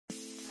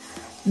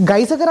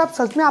Guys अगर आप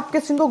सच में आपके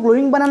स्किन को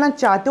ग्लोइंग बनाना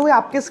चाहते हो या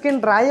आपकी स्किन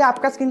ड्राई है,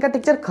 आपका स्किन का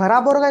टेक्सचर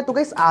खराब हो रहा है, तो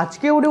गाइस आज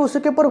के वीडियो उसी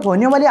के ऊपर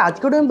होने वाली आज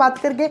के वीडियो में बात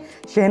करके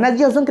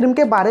शहनाज हुसैन क्रीम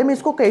के बारे में,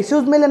 इसको कैसे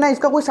यूज में लेना है,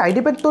 इसका कोई साइड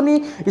इफेक्ट तो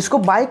नहीं, इसको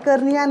बाय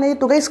करनी है नहीं,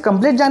 तो गाइस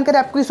कंप्लीट जानकारी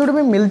आपको इस वीडियो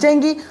में मिल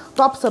जाएंगी।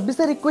 तो आप सभी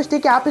से रिक्वेस्ट है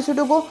कि आप इस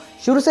वीडियो को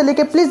शुरू से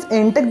लेकर प्लीज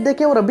एंड तक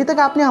देखें, और अभी तक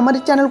आपने हमारे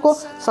चैनल को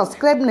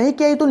सब्सक्राइब नहीं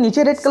किया है तो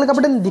नीचे रेड कलर का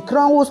बटन दिख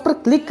रहा होगा, उस पर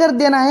क्लिक कर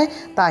देना है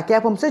ताकि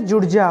आप हमसे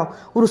जुड़ जाओ,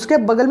 और उसके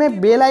बगल में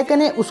बेल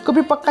आइकन है उसको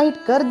भी पक्का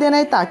हिट कर देना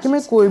है ताकि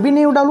मैं कोई भी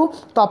नहीं डालूं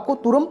तो आपको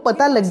तुरंत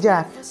पता लग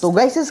जाए। तो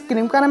गाइस इस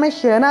क्रीम का नाम है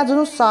Shehnaaz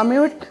Hussain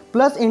शामोइस्ट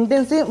plus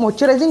intensive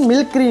moisturising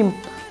milk cream.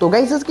 तो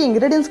गाइस इसके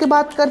इंग्रेडिएंट्स की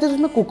बात करते हैं तो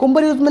उसमें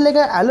कुकुम्बर यूज में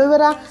लेगा,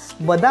 एलोवेरा,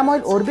 बादाम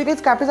ऑयल और भी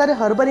गाइस काफी सारे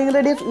हर्बल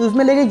इंग्रेडिएंट्स यूज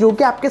में लेंगे जो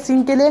कि आपके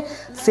स्किन के लिए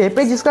सेफ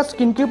है, जिसका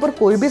स्किन के ऊपर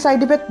कोई भी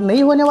साइड इफेक्ट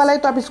नहीं होने वाला है,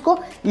 तो आप इसको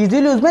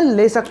इजीली यूज में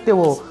ले सकते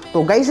हो।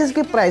 तो गाइस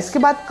इसकी प्राइस की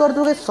बात करते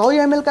हो 100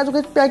 ml का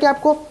जो पैक है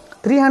आपको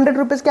 300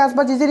 रुपीज़ के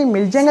आसपास इजीली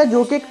मिल जाएगा,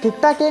 जो कि ठीक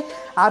ठाक है।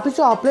 आप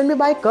इसे ऑफलाइन भी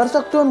बाय कर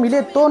सकते हो,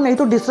 मिले तो, नहीं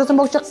तो डिस्क्रिप्शन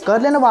बॉक्स चेक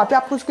कर लेना, वहाँ पे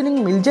आपको उसकी लिंक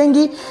मिल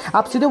जाएंगी,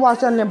 आप सीधे वहाँ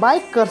से ऑनलाइन बाय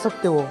कर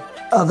सकते हो।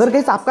 अगर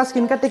गाइस आपका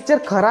स्किन का टेक्सचर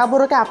खराब हो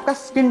रखा है, आपका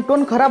स्किन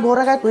टोन खराब हो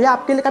रखा है, तो ये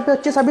आपके लिए काफी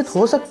अच्छी साबित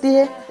हो सकती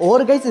है।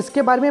 और गाइस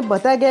इसके बारे में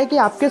बताया गया है कि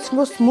आपके स्किन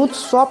को स्मूथ,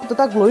 सॉफ्ट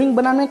तथा ग्लोइंग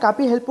बनाने में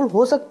काफी हेल्पफुल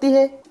हो सकती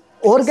है।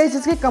 और गाइस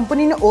इसकी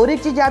कंपनी ने और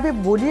एक चीज यहाँ पे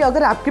बोली,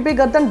 अगर आपके भी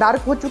गर्दन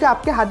डार्क हो चुके,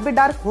 आपके हाथ भी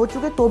डार्क हो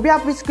चुके, तो भी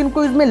आप इस स्किन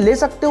को यूज में ले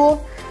सकते हो।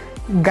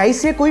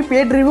 गाइस ये कोई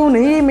पेड रिव्यू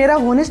नहीं है, मेरा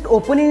होनेस्ट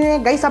ओपिनियन है।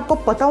 गाइस आपको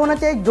पता होना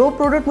चाहिए जो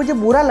प्रोडक्ट मुझे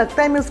बुरा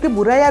लगता है मैं उसकी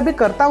बुराई भी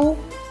करता हूँ।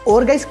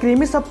 और गाइस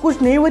क्रीम ही सब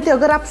कुछ नहीं होती,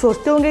 अगर आप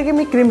सोचते होंगे कि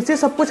मैं क्रीम से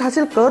सब कुछ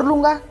हासिल कर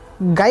लूंगा,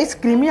 गाइस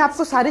क्रीमी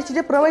आपको सारी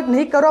चीजें प्रोवाइड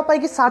नहीं करवा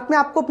पाएगी, साथ में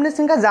आपको अपने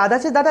स्किन का ज्यादा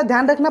से ज्यादा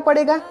ध्यान रखना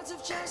पड़ेगा।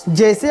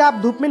 जैसे आप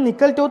धूप में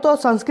निकलते हो तो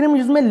सनस्क्रीन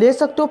यूज में ले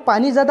सकते हो,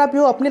 पानी ज्यादा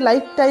पियो, अपनी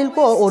लाइफस्टाइल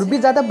को और भी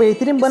ज्यादा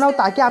बेहतरीन बनाओ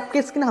ताकि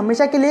आपकी स्किन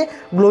हमेशा के लिए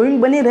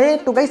ग्लोइंग बनी रहे।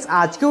 तो गाइस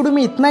आज की वीडियो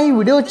में इतना ही,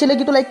 वीडियो अच्छी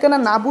लगी तो लाइक करना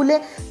ना भूले।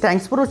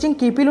 Thanks for watching,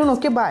 keep it on,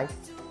 okay bye.